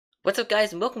What's up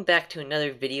guys, and welcome back to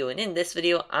another video. And in this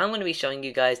video I'm going to be showing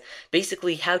you guys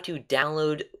basically how to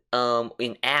download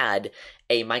and add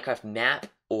a Minecraft map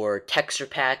or texture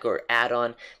pack or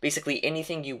add-on, basically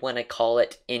anything you want to call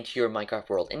it, into your Minecraft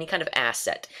world, any kind of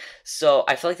asset. So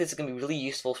I feel like this is going to be really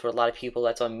useful for a lot of people.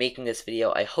 That's why I'm making this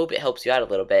video. I hope it helps you out a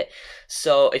little bit.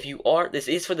 So if you are, this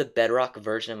is for the Bedrock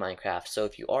version of Minecraft, so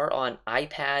if you are on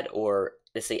iPad or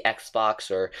let's say Xbox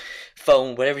or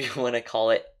phone, whatever you want to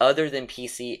call it, other than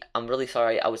PC, I'm really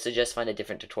sorry. I would suggest find a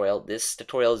different tutorial. This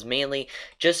tutorial is mainly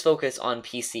just focused on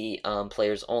PC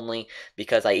players only,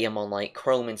 because I am on like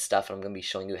Chrome and stuff, and I'm going to be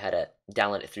showing you how to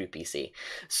download it through PC.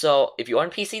 So if you're on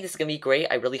PC, this is going to be great.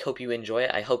 I really hope you enjoy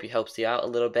it. I hope it helps you out a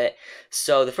little bit.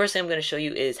 So the first thing I'm going to show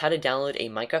you is how to download a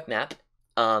Minecraft map,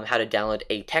 how to download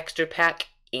a texture pack,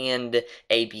 and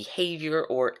a behavior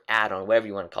or add-on, whatever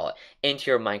you want to call it, into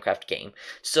your Minecraft game.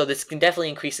 So this can definitely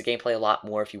increase the gameplay a lot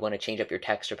more if you want to change up your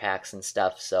texture packs and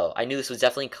stuff. So I knew this was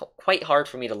definitely quite hard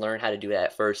for me to learn how to do that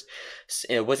at first.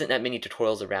 It wasn't that many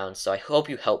tutorials around, so I hope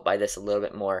you helped by this a little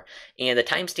bit more. And the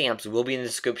timestamps will be in the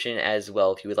description as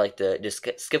well if you would like to just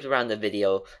skip around the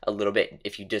video a little bit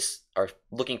if you just are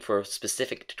looking for a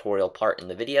specific tutorial part in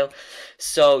the video.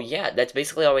 So yeah, that's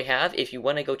basically all we have. If you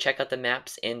want to go check out the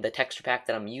maps and the texture pack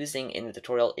that I'm using in the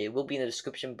tutorial, it will be in the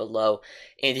description below.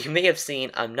 And you may have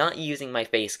seen I'm not using my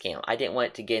face cam. I didn't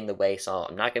want it to get in the way, so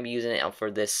I'm not going to be using it for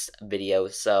this video.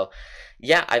 So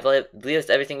yeah, I believe that's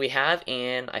everything we have,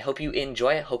 and I hope you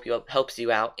enjoy it. Hope it helps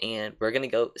you out, and we're going to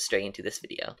go straight into this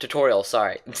video. Tutorial,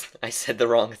 sorry. I said the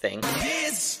wrong thing.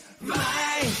 It's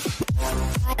my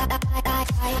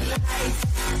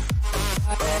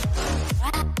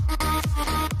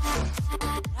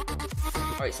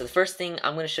Alright, so the first thing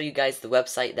I'm going to show you guys the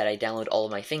website that I download all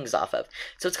of my things off of.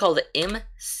 So it's called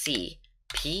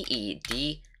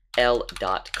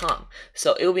mcpedl.com.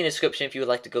 So it will be in the description if you would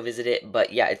like to go visit it,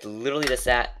 but yeah, it's literally just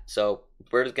that. So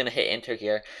we're just going to hit enter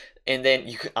here, and then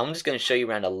I'm just going to show you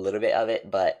around a little bit of it,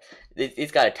 but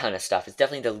it's got a ton of stuff. It's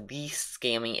definitely the least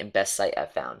scammy and best site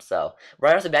I've found. So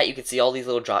right off the bat, you can see all these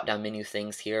little drop down menu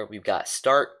things here. We've got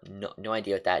start, no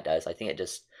idea what that does. I think it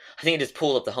just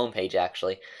pulled up the homepage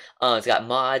actually. It's got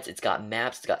mods, it's got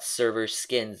maps, it's got servers,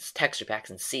 skins, texture packs,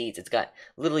 and seeds. It's got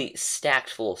literally stacked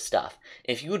full of stuff.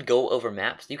 And if you would go over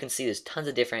maps, you can see there's tons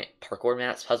of different parkour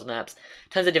maps, puzzle maps,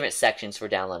 tons of different sections for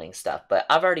downloading stuff. But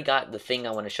I've already got the thing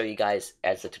I want to show you guys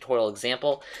as a tutorial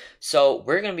example. So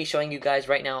we're going to be showing you guys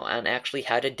right now on actually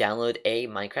how to download a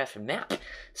Minecraft map.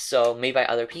 So made by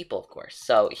other people, of course.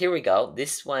 So here we go.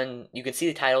 This one, you can see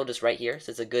the title just right here.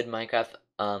 So it's a good Minecraft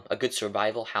a good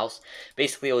survival house.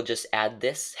 Basically, it will just add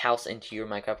this house into your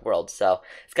Minecraft world. So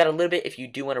it's got a little bit, if you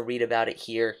do want to read about it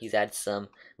here, he's added some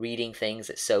reading things.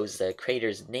 It shows the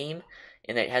creator's name,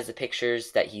 and it has the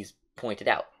pictures that he's pointed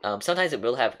out. Sometimes it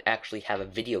will actually have a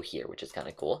video here, which is kind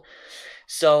of cool.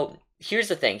 So here's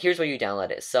the thing. Here's where you download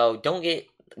it. So don't get,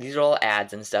 these are all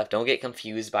ads and stuff. Don't get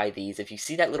confused by these. If you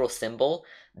see that little symbol,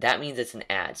 that means it's an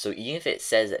ad. So even if it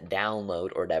says download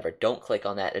or whatever, don't click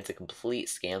on that. It's a complete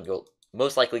scam. You'll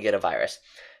most likely get a virus.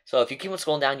 So if you keep on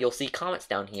scrolling down, you'll see comments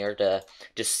down here to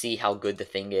just see how good the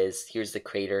thing is. Here's the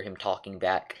creator, him talking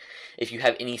back. If you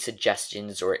have any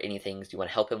suggestions or anything you want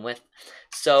to help him with.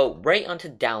 So right onto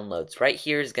downloads. Right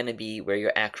here is going to be where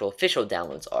your actual official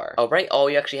downloads are. Alright, all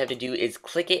you actually have to do is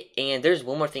click it. And there's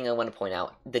one more thing I want to point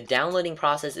out. The downloading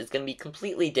process is going to be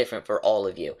completely different for all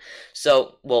of you.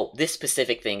 So, well, this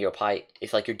specific thing, you'll probably,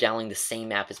 if like you're downloading the same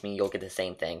map as me, you'll get the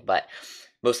same thing. But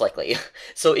most likely.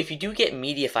 So if you do get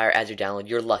MediaFire as your download,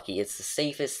 you're lucky. It's the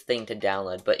safest thing to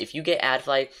download. But if you get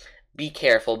AdFly, be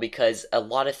careful, because a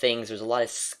lot of things, there's a lot of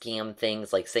scam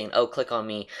things like saying, oh, click on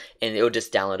me, and it'll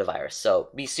just download a virus. So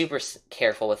be super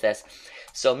careful with this.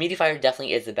 So MediaFire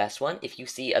definitely is the best one. If you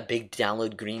see a big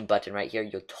download green button right here,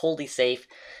 you're totally safe.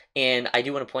 And I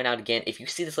do want to point out again, if you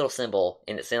see this little symbol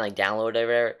and it's saying like download or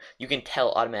whatever, you can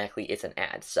tell automatically it's an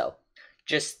ad. So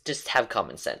just have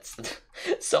common sense.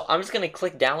 So I'm just going to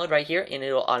click download right here, and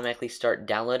it'll automatically start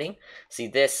downloading. See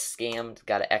this scam,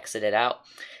 got to exit it out.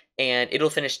 And it'll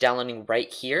finish downloading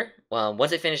right here.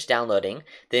 Once it finishes downloading,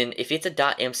 then if it's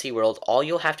a .mc world, all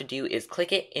you'll have to do is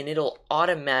click it, and it'll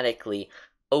automatically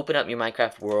open up your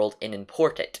Minecraft world and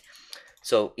import it.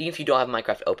 So even if you don't have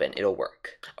Minecraft open, it'll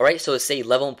work. Alright, so say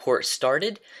level import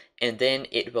started, and then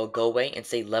it will go away and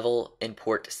say level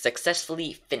import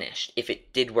successfully finished if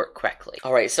it did work correctly.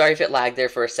 Alright, sorry if it lagged there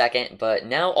for a second, but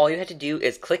now all you have to do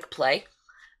is click play.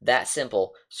 That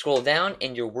simple. Scroll down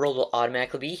and your world will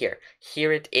automatically be here.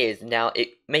 Here it is. Now, it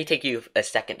may take you a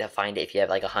second to find it if you have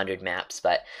like 100 maps,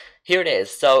 but here it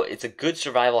is. So it's a good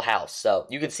survival house. So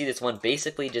you can see this one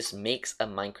basically just makes a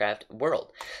Minecraft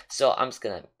world. So I'm just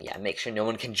gonna, make sure no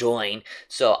one can join.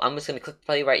 So I'm just gonna click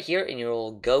play right here and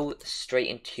you'll go straight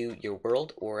into your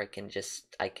world, or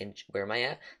where am I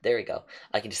at? There we go.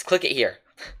 I can just click it here.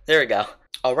 There we go.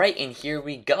 Alright, and here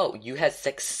we go. You have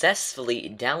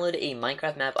successfully downloaded a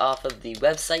Minecraft map off of the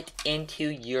website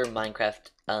into your Minecraft,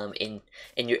 and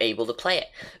you're able to play it.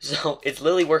 So, it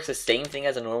literally works the same thing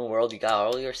as a normal world. You got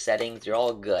all your settings, you're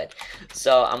all good.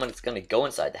 So, I'm just gonna go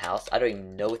inside the house. I don't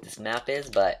even know what this map is,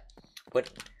 but,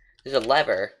 there's a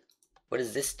lever. What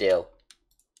does this do?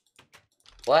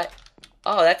 What?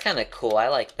 Oh, that's kind of cool. I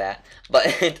like that. But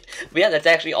yeah, that's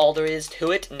actually all there is to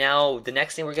it. Now, the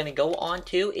next thing we're going to go on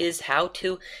to is how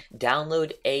to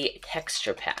download a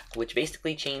texture pack, which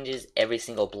basically changes every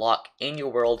single block in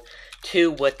your world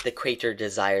to what the creator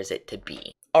desires it to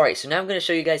be. Alright, so now I'm going to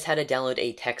show you guys how to download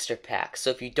a texture pack. So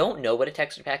if you don't know what a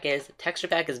texture pack is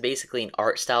basically an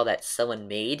art style that someone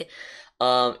made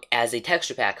as a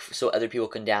texture pack so other people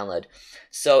can download.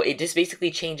 So it just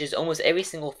basically changes almost every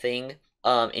single thing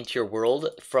into your world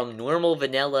from normal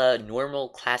vanilla, normal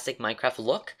classic Minecraft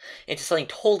look into something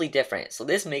totally different. So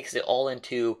this makes it all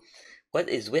into, what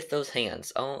is with those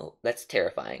hands? Oh, that's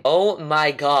terrifying. Oh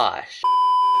my gosh.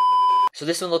 So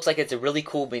this one looks like it's a really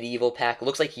cool medieval pack. It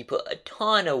looks like he put a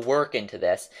ton of work into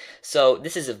this. So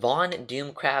this is Von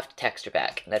Doomcraft Texture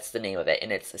Pack. That's the name of it. And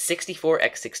it's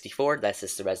 64x64. That's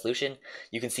just the resolution.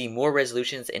 You can see more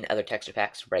resolutions in other texture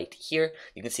packs right here.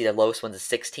 You can see the lowest one is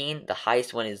 16. The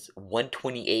highest one is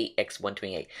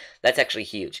 128x128. That's actually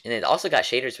huge. And it also got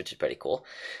shaders, which is pretty cool.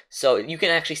 So you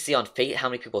can actually see on how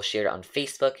many people shared it on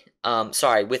Facebook.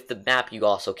 Sorry, with the map you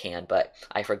also can, but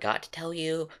I forgot to tell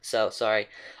you. So sorry.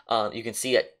 You can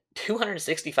see it.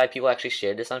 265 people actually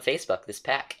shared this on Facebook, this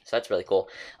pack. So that's really cool.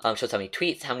 Shows how many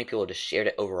tweets, how many people just shared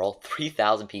it overall.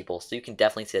 3,000 people. So you can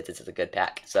definitely see that this is a good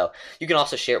pack. So you can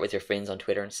also share it with your friends on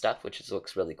Twitter and stuff, which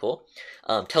looks really cool.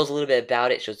 Tells a little bit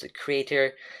about it, shows the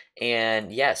creator.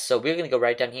 And yes, so we're going to go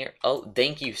right down here. Oh,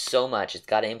 thank you so much. It's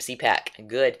got an MC pack.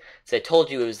 Good. So I told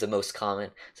you it was the most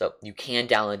common. So you can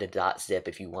download a .zip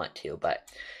if you want to, but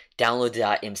download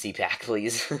the .mc pack,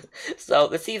 please. So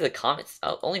let's see the comments.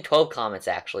 Oh, only 12 comments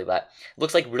actually, but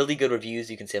looks like really good reviews.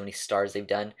 You can see how many stars they've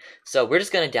done. So we're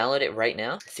just gonna download it right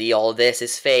now. See, all of this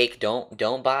is fake.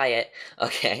 Don't buy it.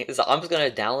 Okay, so I'm just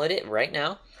gonna download it right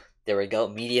now. There we go.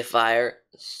 Mediafire.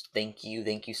 Thank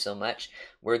you so much.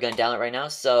 We're gonna download it right now.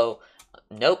 So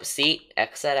nope, see,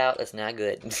 X that out, that's not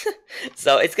good.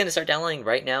 So it's going to start downloading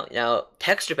right now. Now,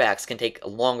 texture packs can take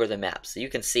longer than maps. So you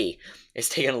can see it's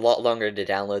taking a lot longer to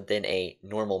download than a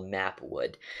normal map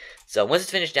would. So once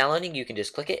it's finished downloading, you can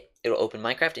just click it. It'll open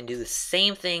Minecraft and do the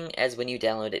same thing as when you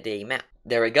downloaded a map.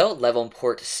 There we go, level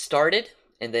import started,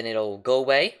 and then it'll go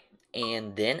away.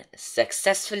 And then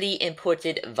successfully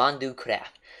imported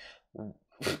Vanducraft.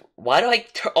 Why do I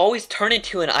always turn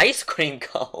into an ice cream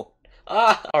cone?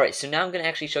 Alright, so now I'm going to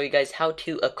actually show you guys how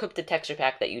to equip the texture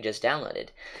pack that you just downloaded.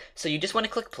 So you just want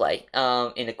to click play,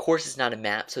 and of course it's not a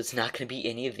map, so it's not going to be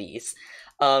any of these.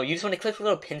 You just want to click the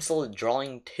little pencil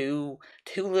drawing two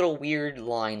little weird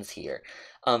lines here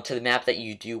to the map that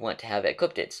you do want to have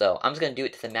equipped. So I'm just going to do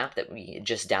it to the map that we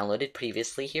just downloaded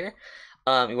previously here.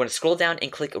 You want to scroll down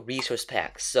and click Resource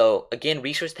Pack. So again,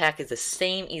 Resource Pack is the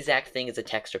same exact thing as a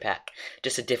texture pack,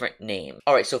 just a different name.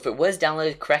 Alright, so if it was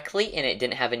downloaded correctly and it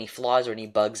didn't have any flaws or any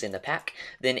bugs in the pack,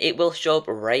 then it will show up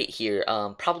right here,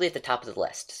 probably at the top of the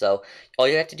list. So all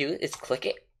you have to do is click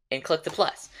it and click the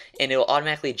plus, and it will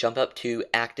automatically jump up to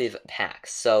active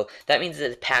packs. So that means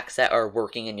that the packs that are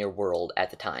working in your world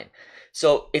at the time.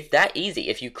 So it's that easy.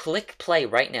 If you click play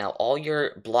right now, all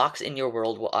your blocks in your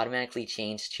world will automatically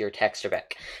change to your texture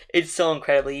pack. It's so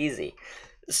incredibly easy.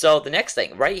 So the next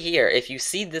thing, right here, if you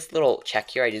see this little check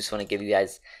here, I just want to give you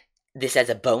guys this as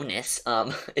a bonus.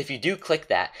 If you do click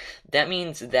that, that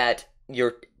means that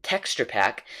your texture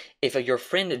pack, if your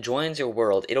friend joins your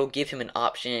world, it'll give him an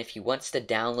option if he wants to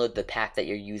download the pack that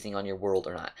you're using on your world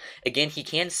or not. Again, he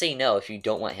can say no if you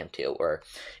don't want him to, or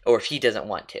if he doesn't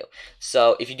want to.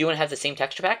 So if you do want to have the same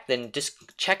texture pack, then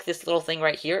just check this little thing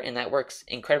right here, and that works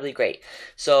incredibly great.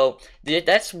 So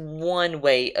that's one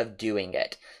way of doing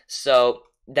it. So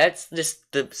that's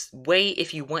just the way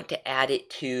if you want to add it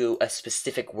to a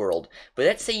specific world. But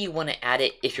let's say you want to add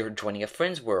it if you're joining a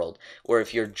friend's world, or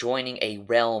if you're joining a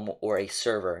realm or a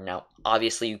server. Now,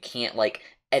 obviously you can't like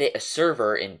edit a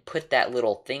server and put that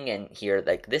little thing in here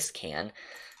like this can.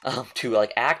 to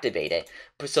like activate it.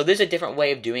 But so there's a different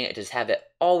way of doing it. Just have it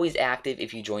always active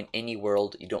if you join any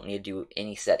world. You don't need to do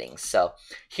any settings. So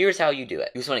here's how you do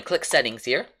it. You just want to click settings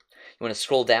here. You want to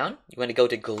scroll down. You want to go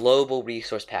to global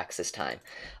resource packs this time.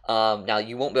 Now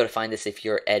you won't be able to find this if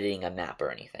you're editing a map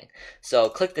or anything. So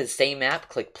click the same map,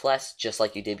 click plus just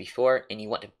like you did before, and you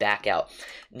want to back out.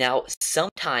 Now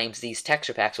sometimes these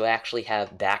texture packs will actually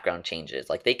have background changes.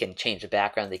 Like they can change the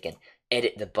background, they can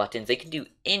edit the buttons, they can do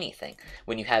anything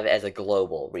when you have it as a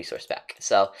global resource pack.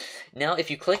 So now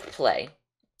if you click play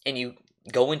and you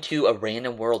go into a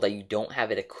random world that you don't have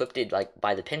it equipped like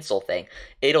by the pencil thing,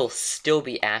 it'll still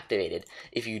be activated.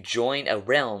 If you join a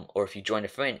realm or if you join a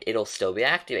friend, it'll still be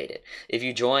activated. If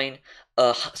you join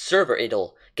a server,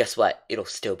 guess what? It'll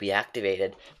still be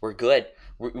activated. We're good.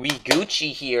 We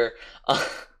Gucci here.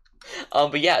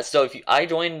 But yeah, so if I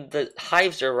join the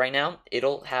Hive server right now,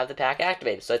 it'll have the pack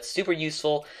activated. So it's super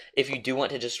useful if you do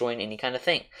want to just join any kind of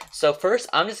thing. So first,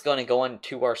 I'm just going to go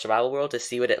into our survival world to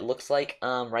see what it looks like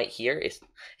right here.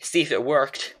 See if it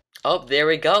worked. Oh, there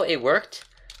we go. It worked.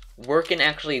 Working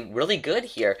actually really good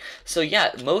here. So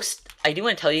yeah, I do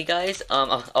want to tell you guys,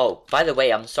 oh, by the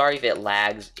way, I'm sorry if it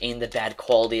lags in the bad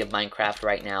quality of Minecraft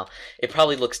right now. It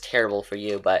probably looks terrible for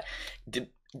you, but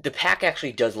the pack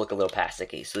actually does look a little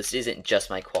plasticky, so this isn't just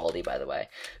my quality, by the way.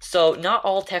 So not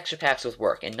all texture packs will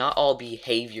work, and not all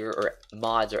behavior or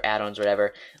mods or add-ons or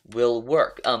whatever will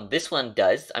work. This one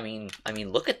does. I mean,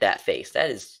 look at that face.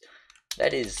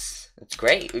 It's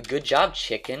great. Good job,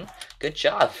 chicken. Good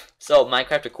job. So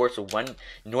Minecraft, of course, will run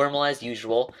normal as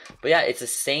usual, but yeah, it's the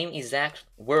same exact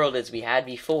world as we had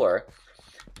before.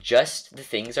 Just the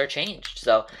things are changed.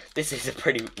 So this is a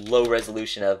pretty low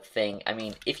resolution of thing. I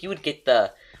mean, if you would get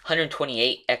the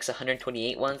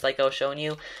 128x128 ones like I was showing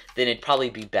you, then it'd probably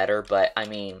be better. But I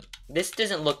mean, this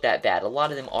doesn't look that bad. A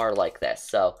lot of them are like this.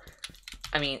 So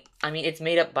I mean, it's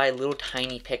made up by little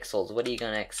tiny pixels. What are you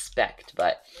gonna expect?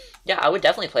 But yeah, I would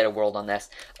definitely play a world on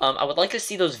this. I would like to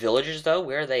see those villagers though.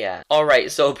 Where are they at? All right.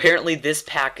 So apparently this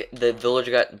pack, the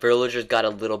villagers got a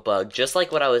little bug. Just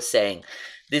like what I was saying,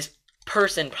 this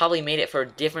person probably made it for a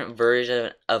different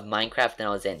version of Minecraft than I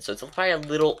was in. So it's probably a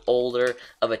little older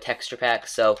of a texture pack.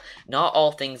 So not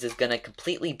all things is going to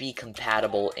completely be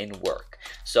compatible in work.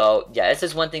 So yeah, this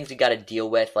is one thing you got to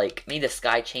deal with. Like maybe the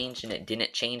sky changed and it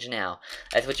didn't change now.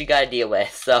 That's what you got to deal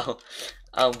with. So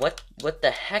what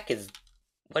the heck is,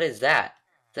 what is that?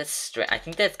 That's strange. I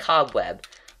think that's cobweb.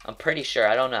 I'm pretty sure.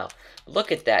 I don't know.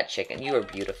 Look at that, chicken. You are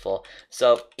beautiful.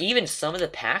 So even some of the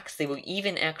packs, they will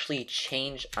even actually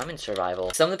change. I'm in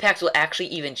survival. Some of the packs will actually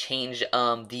even change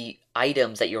the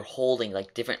items that you're holding,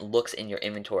 like different looks in your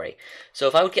inventory. So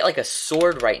if I would get like a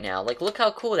sword right now, like look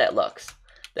how cool that looks.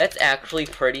 That's actually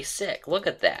pretty sick. Look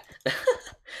at that.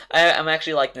 I'm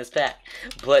actually liking this pack.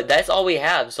 But that's all we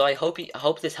have. So I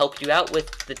hope this helped you out with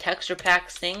the texture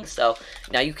packs thing. So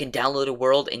now you can download a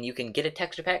world and you can get a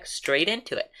texture pack straight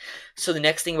into it. So the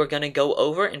next thing we're going to go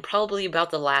over, and probably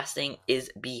about the last thing,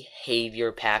 is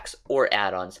behavior packs or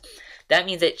add-ons. That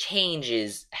means it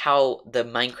changes how the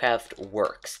Minecraft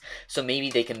works. So maybe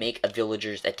they can make a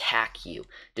villagers attack you.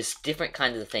 Just different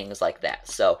kinds of things like that.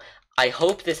 So I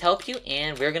hope this helped you,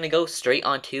 and we're going to go straight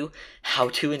on to how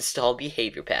to install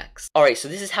behavior packs. Alright, so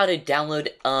this is how to download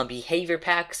behavior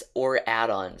packs or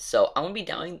add-ons. So I'm going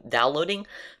to be downloading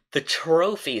the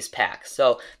trophies pack.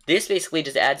 So this basically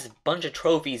just adds a bunch of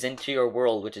trophies into your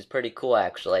world, which is pretty cool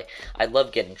actually. I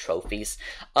love getting trophies.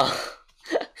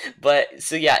 But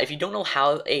so yeah, if you don't know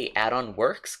how a add-on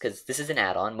works, because this is an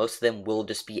add-on, most of them will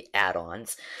just be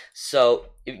add-ons. So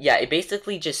yeah, it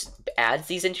basically just adds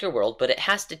these into your world, but it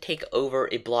has to take over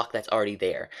a block that's already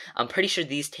there. I'm pretty sure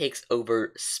these takes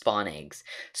over spawn eggs.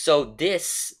 So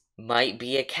this might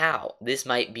be a cow. This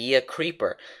might be a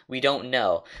creeper. We don't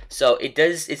know. So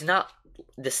it's not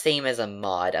the same as a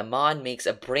mod. A mod makes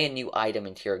a brand new item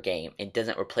into your game. It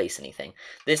doesn't replace anything.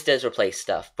 This does replace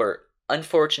stuff.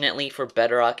 Unfortunately for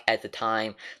Bedrock at the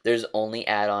time, there's only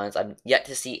add-ons. I'm yet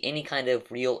to see any kind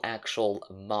of real actual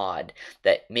mod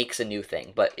that makes a new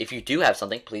thing. But if you do have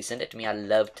something, please send it to me. I'd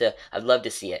love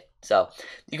to see it. So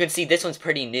you can see this one's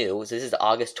pretty new. So this is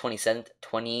August 27th,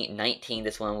 2019.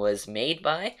 This one was made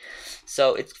by.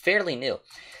 So it's fairly new.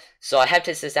 So I have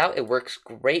tested this out. It works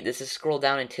great. This is scroll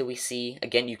down until we see,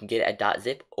 again, you can get it at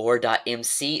 .zip or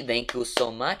 .mc. Thank you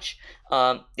so much.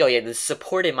 Oh yeah, the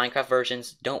supported Minecraft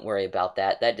versions, don't worry about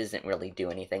that. That doesn't really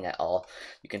do anything at all.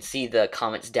 You can see the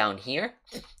comments down here.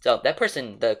 So that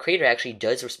person, the creator, actually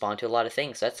does respond to a lot of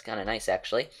things. So that's kind of nice,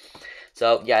 actually.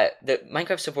 So yeah, the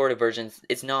Minecraft supported versions,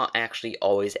 it's not actually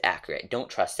always accurate. Don't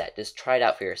trust that. Just try it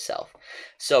out for yourself.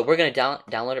 So we're going to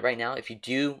download it right now. If you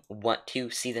do want to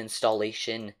see the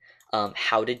installation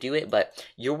how to do it, but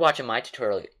you're watching my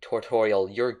tutorial,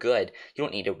 you're good. You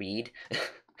don't need to read.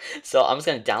 So I'm just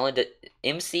going to download the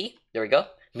MC. There we go.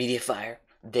 Mediafire.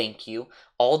 Thank you.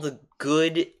 All the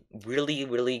good,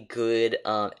 really good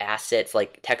assets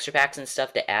like texture packs and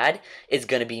stuff to add is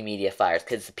going to be Mediafires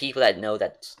because the people that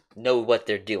know what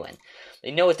they're doing.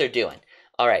 They know what they're doing.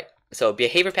 All right. So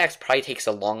behavior packs probably takes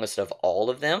the longest of all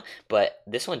of them, but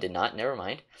this one did not. Never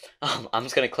mind. I'm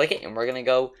just going to click it and we're going to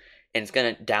go and it's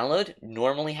going to download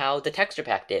normally how the texture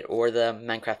pack did or the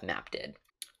Minecraft map did.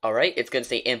 All right. It's going to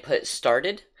say input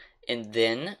started. And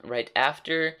then right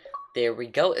after, there we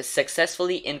go,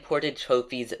 successfully imported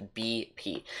trophies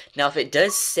BP. Now if it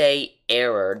does say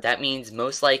error, that means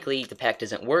most likely the pack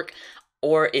doesn't work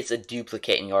or it's a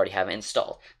duplicate and you already have it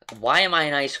installed. Why am I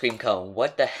an ice cream cone?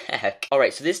 What the heck?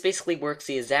 Alright, so this basically works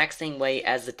the exact same way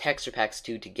as the texture packs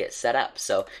do to get set up.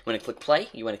 So you want to click play,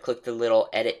 you want to click the little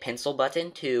edit pencil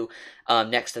button to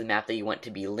next to the map that you want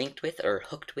to be linked with or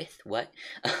hooked with, what?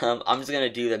 I'm just going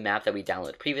to do the map that we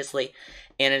downloaded previously.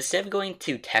 And instead of going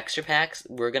to texture packs,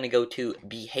 we're going to go to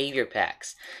behavior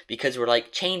packs because we're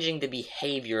like changing the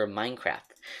behavior of Minecraft.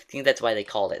 I think that's why they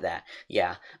called it that.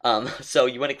 Yeah. So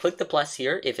you want to click the plus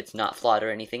here. If it's not flawed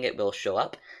or anything, it will show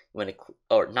up. You want to,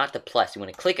 or not the plus. You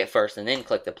want to click it first and then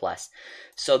click the plus.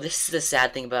 So this is the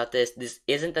sad thing about this. This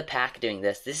isn't the pack doing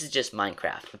this. This is just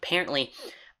Minecraft. Apparently,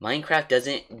 Minecraft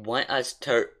doesn't want us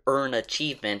to earn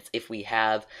achievements if we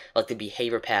have like the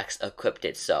behavior packs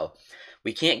equipped. So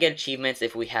we can't get achievements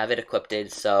if we have it equipped,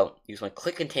 so you just want to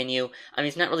click continue. I mean,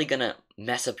 it's not really going to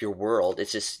mess up your world.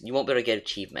 It's just, you won't be able to get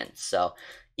achievements. So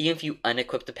even if you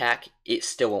unequip the pack, it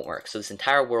still won't work. So this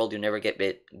entire world, you'll never get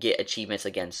achievements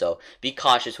again. So be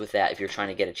cautious with that if you're trying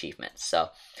to get achievements. So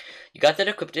you got that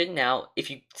equipped. Now, if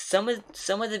you some of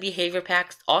the behavior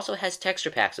packs also has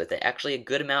texture packs with it. Actually, a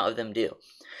good amount of them do.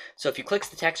 So if you click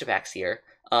the texture packs here,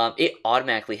 it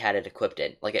automatically had it equipped.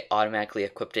 Like it automatically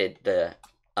equipped the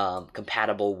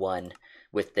compatible one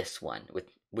with this one,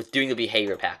 with doing the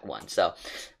behavior pack one. So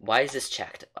why is this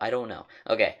checked? I don't know.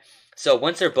 Okay, so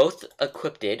once they're both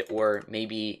equipped, or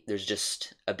maybe there's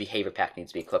just a behavior pack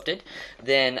needs to be equipped,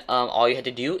 then all you had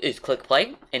to do is click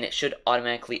play and it should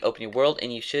automatically open your world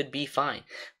and you should be fine.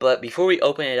 But before we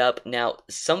open it up, now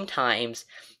sometimes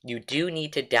you do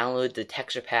need to download the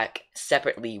texture pack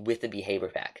separately with the behavior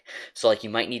pack. So like you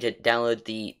might need to download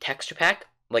the texture pack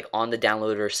like on the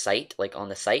downloader site, like on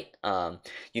the site.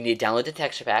 You need to download the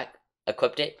texture pack,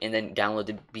 equipped it, and then download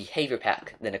the behavior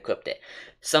pack, then equipped it.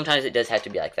 Sometimes it does have to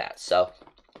be like that. So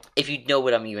if you know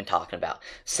what I'm even talking about.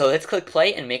 So let's click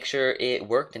play and make sure it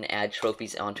worked and add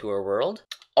trophies onto our world.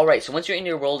 Alright, so once you're in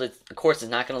your world, of course, it's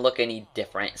not going to look any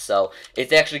different. So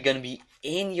it's actually going to be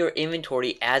in your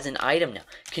inventory as an item now.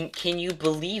 Can you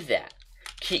believe that?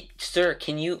 Sir,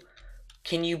 can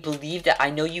you believe that?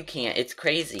 I know you can't. It's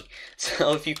crazy.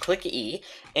 So if you click E,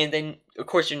 and then, of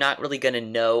course, you're not really going to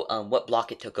know what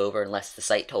block it took over unless the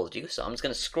site told you. So I'm just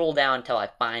going to scroll down until I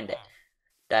find it.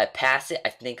 Did I pass it? I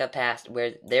think I passed.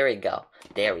 Where? There we go.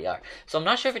 There we are. So I'm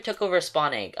not sure if it took over a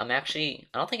spawn egg. I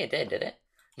don't think it did it?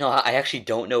 No, I actually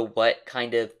don't know what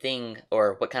kind of thing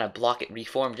or what kind of block it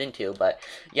reformed into. But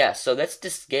yeah, so let's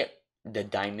just get the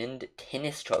Diamond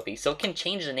Tennis Trophy. So it can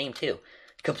change the name too.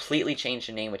 Completely changed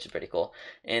the name, which is pretty cool.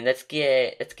 And let's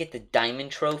get the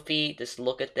Diamond Trophy. Just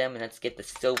look at them, and let's get the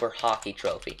Silver Hockey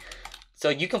Trophy. So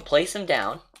you can place them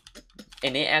down,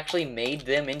 and it actually made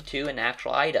them into an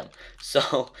actual item.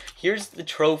 So here's the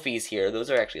trophies here.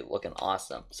 Those are actually looking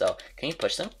awesome. So can you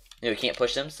push them? No, you can't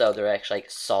push them, so they're actually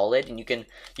like solid, and you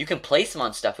can place them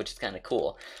on stuff, which is kind of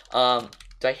cool.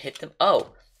 Do I hit them?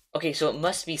 Oh, okay. So it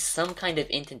must be some kind of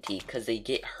entity because they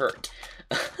get hurt.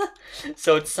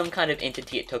 So it's some kind of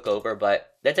entity it took over,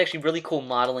 but that's actually really cool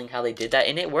modeling how they did that,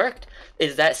 and it worked.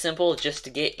 It's that simple just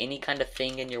to get any kind of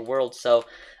thing in your world. So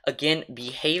again,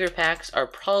 behavior packs are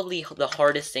probably the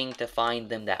hardest thing to find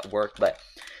them that work, but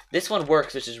this one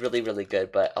works, which is really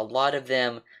good. But a lot of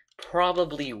them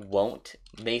probably won't,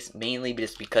 mainly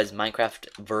just because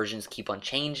Minecraft versions keep on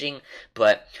changing.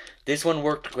 But this one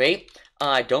worked great.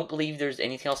 I don't believe there's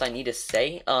anything else I need to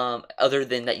say other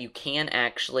than that you can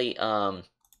actually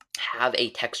have a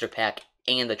texture pack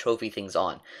and the trophy things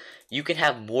on. You can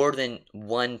have more than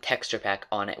one texture pack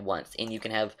on at once, and you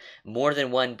can have more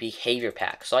than one behavior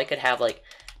pack. So I could have like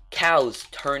cows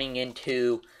turning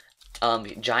into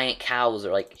giant cows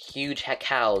or like huge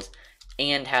cows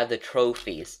and have the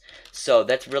trophies. So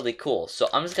that's really cool. So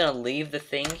I'm just gonna leave the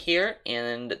thing here,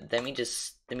 and let me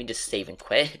just save and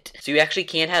quit. So you actually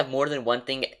can have more than one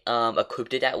thing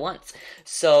equipped at once.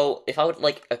 So if I would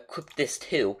like equip this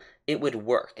too, it would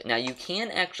work. Now you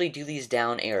can actually do these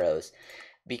down arrows.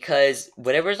 because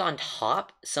whatever's on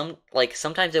top,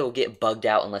 sometimes it will get bugged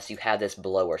out unless you have this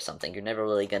below or something. You're never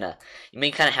really gonna, you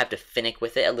may kind of have to finick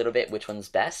with it a little bit which one's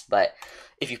best, but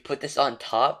if you put this on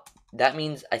top, that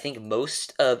means I think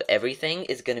most of everything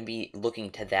is going to be looking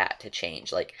to that to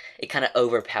change. Like, it kind of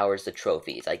overpowers the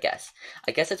trophies, I guess.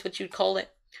 I guess that's what you'd call it.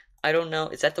 I don't know.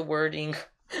 Is that the wording?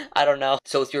 I don't know.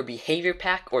 So with your behavior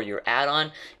pack or your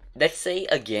add-on, let's say,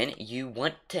 again, you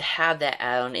want to have that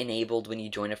add-on enabled when you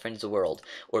join a Friends of the World,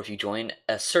 or if you join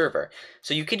a server.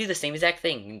 So you can do the same exact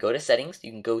thing. You can go to settings,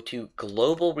 you can go to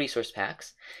global resource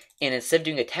packs, and instead of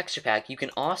doing a texture pack, you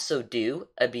can also do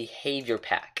a behavior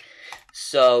pack.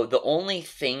 So the only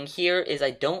thing here is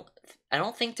I don't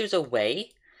think there's a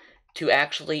way to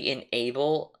actually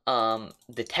enable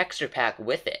the texture pack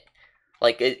with it.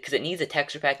 Like, because it needs a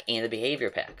texture pack and a behavior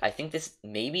pack. I think this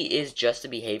maybe is just a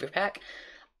behavior pack.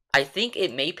 I think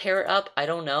it may pair it up. I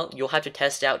don't know. You'll have to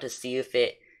test out to see if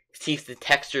the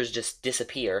textures just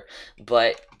disappear.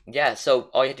 But yeah, so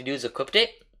all you have to do is equip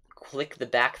it, click the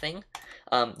back thing.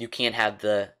 You can have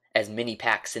as many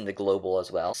packs in the global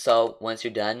as well. So once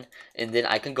you're done, and then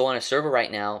I can go on a server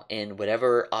right now, and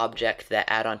whatever object that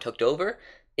add-on took over,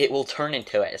 it will turn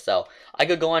into it. So I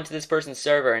could go onto this person's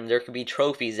server and there could be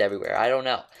trophies everywhere. I don't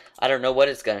know what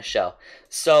it's gonna show.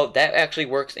 So that actually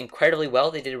works incredibly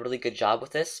well. They did a really good job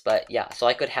with this. But yeah, so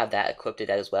I could have that equipped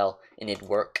as well and it'd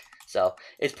work. So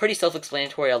it's pretty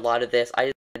self-explanatory, a lot of this. I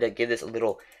just wanted to give this a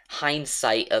little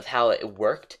hindsight of how it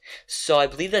worked. So I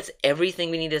believe that's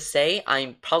everything we need to say.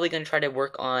 I'm probably going to try to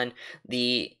work on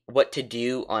what to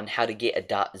do on how to get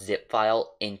a .zip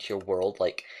file into your world.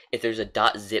 Like, if there's a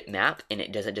 .zip map and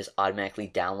it doesn't just automatically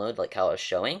download like how I was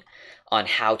showing, on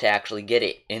how to actually get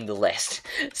it in the list.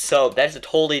 So that's a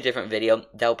totally different video.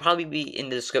 That will probably be in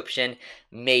the description.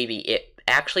 Maybe it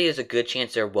actually is a good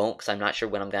chance there won't, because I'm not sure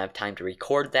when I'm gonna have time to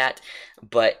record that.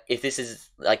 But if this is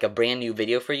like a brand new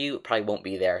video for you, it probably won't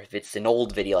be there. If it's an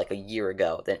old video like a year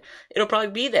ago, then it'll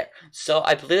probably be there. So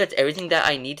I believe that's everything that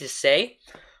I need to say.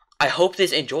 I hope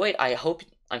this enjoyed. I hope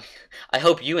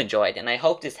you enjoyed, and I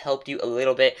hope this helped you a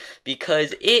little bit,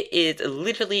 because it is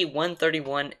literally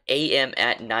 1:31 a.m.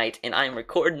 at night, and I'm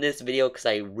recording this video because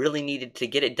I really needed to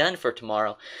get it done for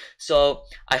tomorrow. So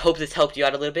I hope this helped you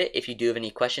out a little bit. If you do have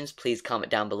any questions, please comment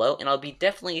down below, and I'll be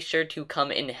definitely sure to come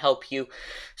and help you.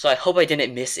 So I hope I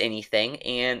didn't miss anything,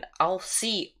 and I'll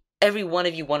see every one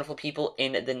of you wonderful people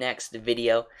in the next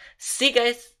video. See you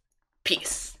guys.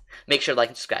 Peace. Make sure to like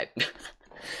and subscribe.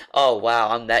 Oh wow,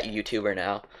 I'm that YouTuber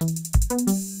now.